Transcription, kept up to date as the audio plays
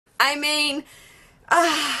I mean,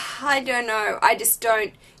 I don't know. I just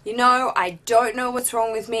don't, I don't know what's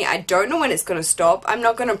wrong with me. I don't know when it's going to stop. I'm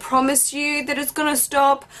not going to promise you that it's going to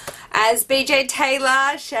stop. As BJ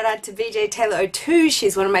Taylor, shout out to BJ Taylor 02,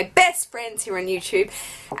 she's one of my best friends here on YouTube.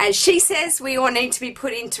 As she says, we all need to be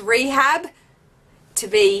put into rehab to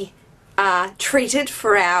be treated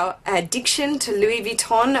for our addiction to Louis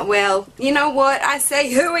Vuitton. Well, you know what? I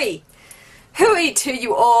say hooey. Hooey to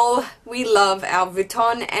you all. We love our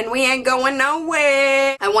Vuitton and we ain't going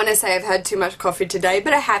nowhere. I want to say I've had too much coffee today,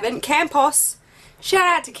 but I haven't. Campos. Shout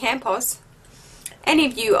out to Campos. Any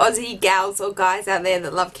of you Aussie gals or guys out there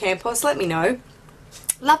that love Campos, let me know.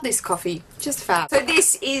 Love this coffee. Just fab. So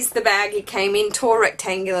this is the bag it came in. Tall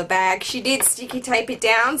rectangular bag. She did sticky tape it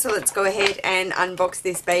down, so let's go ahead and unbox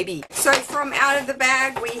this baby. So from out of the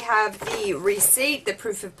bag we have the receipt, the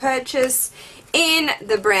proof of purchase, in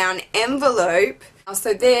the brown envelope.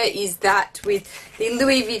 So there is that with the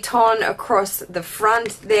Louis Vuitton across the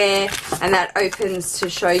front there, and that opens to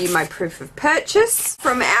show you my proof of purchase.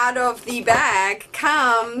 From out of the bag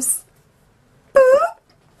comes boop,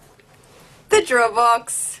 the drawer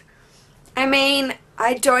box. I mean,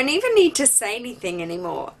 I don't even need to say anything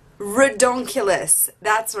anymore. Redonkulous,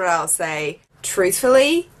 that's what I'll say.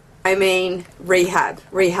 Truthfully, I mean, rehab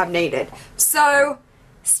needed. So,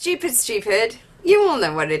 stupid, you all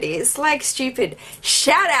know what it is, like stupid.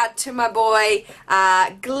 Shout out to my boy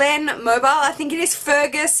Glenn Mobile, I think it is,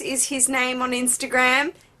 Fergus is his name on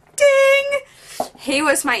Instagram. Ding! He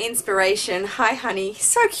was my inspiration. Hi honey,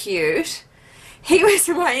 so cute. He was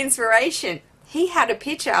my inspiration. He had a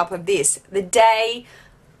picture up of this the day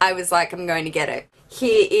I was like, I'm going to get it.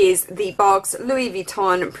 Here is the box, Louis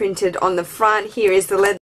Vuitton printed on the front. Here is the leather